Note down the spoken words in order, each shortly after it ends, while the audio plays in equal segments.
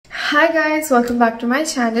Hi guys, welcome back to my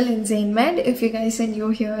channel Insane Med. If you guys are new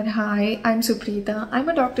here, hi, I'm Supreeta. I'm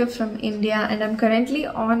a doctor from India and I'm currently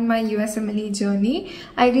on my USMLE journey.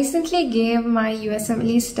 I recently gave my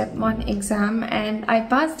USMLE Step 1 exam and I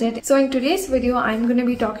passed it. So in today's video, I'm going to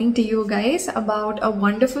be talking to you guys about a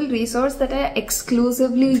wonderful resource that I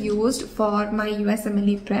exclusively used for my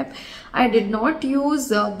USMLE prep. I did not use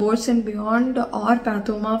Boards and Beyond or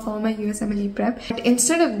Pathoma for my USMLE prep. But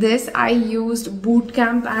instead of this, I used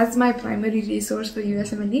Bootcamp as my primary resource for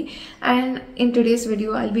USMLE. And in today's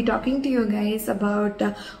video, I'll be talking to you guys about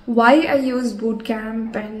why I used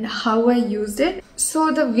Bootcamp and how I used it.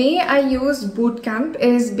 So the way I used Bootcamp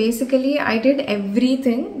is basically I did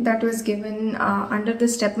everything that was given under the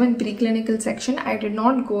Step 1 preclinical section. I did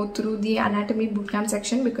not go through the anatomy bootcamp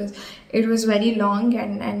section because it was very long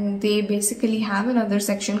and they basically have another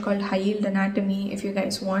section called high yield anatomy. If you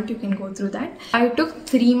guys want, you can go through that. I took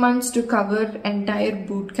 3 months to cover entire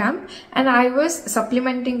bootcamp and I was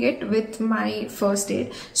supplementing it with my first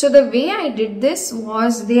aid. So the way I did this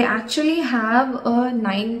was they actually have a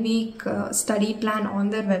 9-week study plan on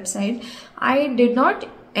their website. I did not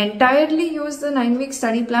entirely use the 9-week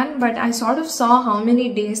study plan, but I sort of saw how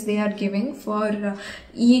many days they are giving for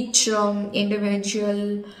each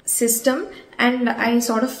individual system and I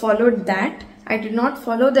sort of followed that. I did not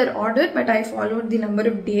follow their order, but I followed the number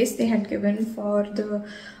of days they had given for the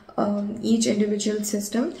each individual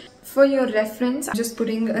system. For your reference, I'm just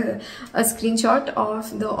putting a screenshot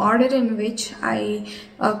of the order in which I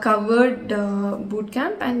covered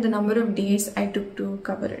bootcamp and the number of days I took to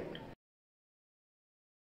cover it.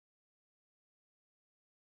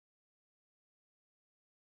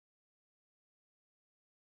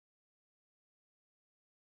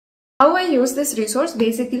 How I use this resource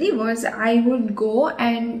basically was I would go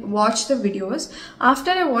and watch the videos. After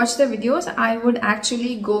I watched the videos, I would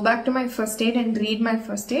actually go back to my first aid and read my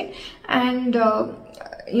first aid. And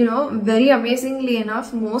very amazingly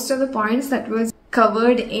enough, most of the points that was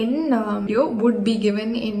covered in video would be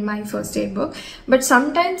given in my first aid book. But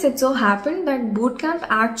sometimes it so happened that bootcamp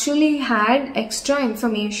actually had extra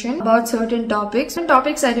information about certain topics. Some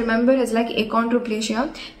topics I remember is like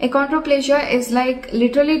achondroplasia. Achondroplasia is like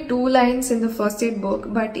literally 2 lines in the first aid book,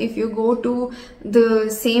 but if you go to the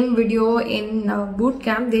same video in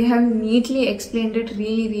bootcamp, they have neatly explained it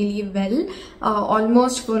really well,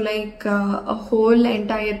 almost for like a whole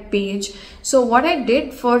entire page. So what I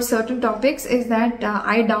did for certain topics is that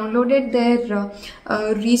I downloaded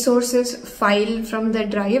their resources file from the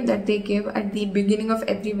drive that they give at the beginning of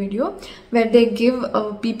every video, where they give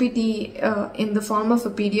a PPT in the form of a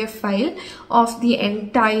PDF file of the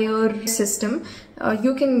entire system.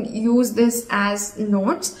 You can use this as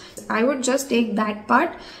notes. I would just take that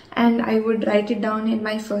part and I would write it down in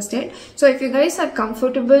my first aid. So if you guys are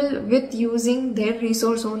comfortable with using their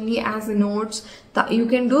resource only as notes, you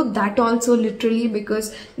can do that also literally,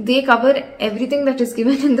 because they cover everything that is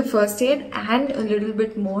given in the first aid and a little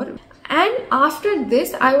bit more. And after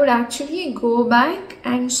this, I would actually go back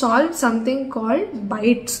and solve something called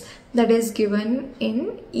bites that is given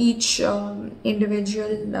in each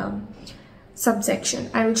individual subsection.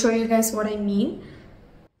 I will show you guys what I mean.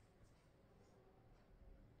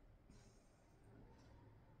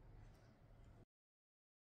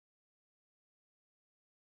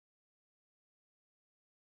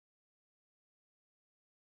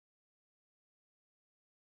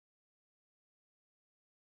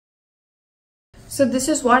 So this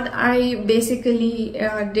is what I basically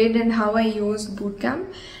did and how I used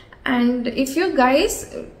bootcamp. And if you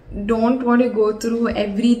guys don't want to go through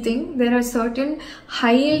everything, there are certain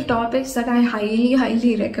high-yield topics that I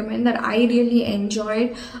highly recommend that I really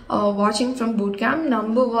enjoyed watching from bootcamp.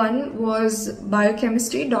 Number 1 was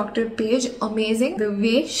biochemistry. Dr. Page, amazing. The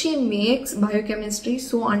way she makes biochemistry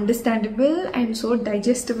so understandable and so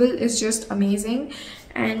digestible is just amazing.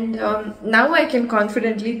 And now I can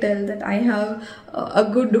confidently tell that I have a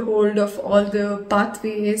good hold of all the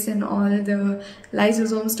pathways and all the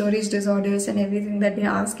lysosome storage disorders and everything that they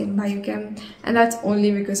ask in biochem, and that's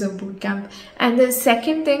only because of bootcamp. And the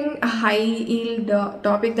second thing, high yield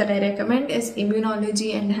topic that I recommend is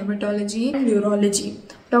immunology and hematology and neurology.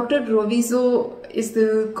 Dr. Rovizo is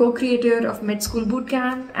the co-creator of Medschool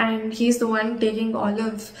Bootcamp, and he's the one taking all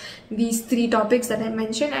of these 3 topics that I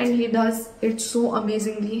mentioned, and he does it so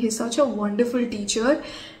amazingly. He's such a wonderful teacher,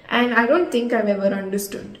 and I don't think I've ever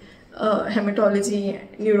understood hematology,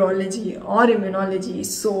 neurology or immunology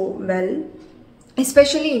so well.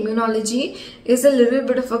 Especially immunology is a little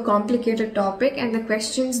bit of a complicated topic and the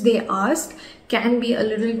questions they ask can be a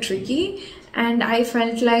little tricky, and I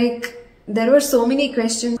felt like there were so many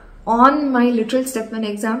questions on my literal step 1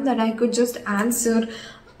 exam that I could just answer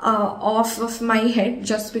off of my head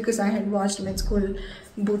just because I had watched Medschool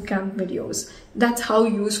bootcamp videos. That's how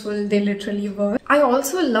useful they literally were. I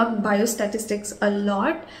also loved biostatistics a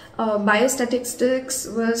lot.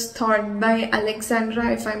 Biostatistics was taught by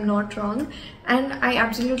Alexandra, if I'm not wrong, and I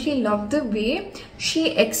absolutely loved the way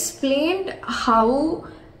she explained how,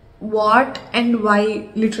 what and why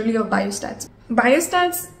literally of biostats.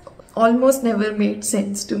 Biostats almost never made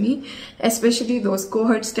sense to me, especially those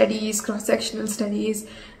cohort studies, cross-sectional studies.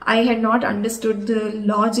 I had not understood the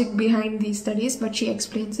logic behind these studies, but she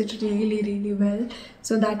explains it really well.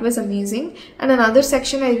 So that was amazing. And another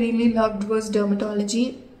section I really loved was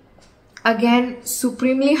dermatology. Again,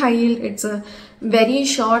 supremely high yield. It's a very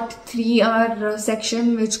short 3-hour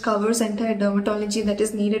section which covers entire dermatology that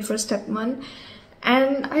is needed for step 1,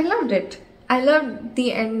 and I loved it. I loved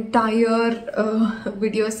the entire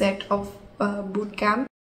video set of bootcamp.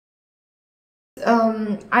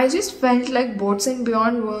 I just felt like Boards and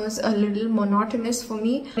Beyond was a little monotonous for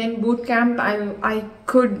me. In bootcamp, I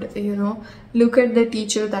could, look at the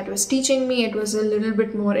teacher that was teaching me. It was a little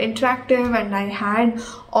bit more interactive, and I had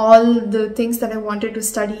all the things that I wanted to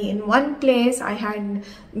study in one place. I had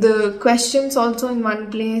the questions also in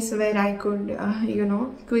one place where I could,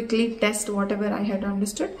 quickly test whatever I had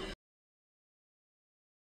understood.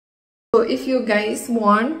 So if you guys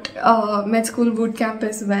want Medschool bootcamp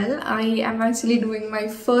as well, I am actually doing my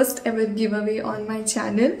first ever giveaway on my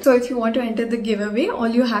channel. So if you want to enter the giveaway, all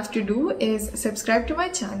you have to do is subscribe to my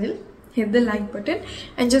channel, hit the like button,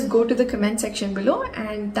 and just go to the comment section below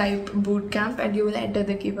and type bootcamp and you will enter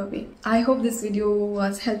the giveaway. I hope this video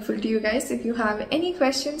was helpful to you guys. If you have any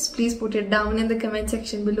questions, please put it down in the comment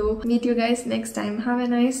section below. Meet you guys next time. Have a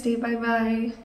nice day. Bye bye.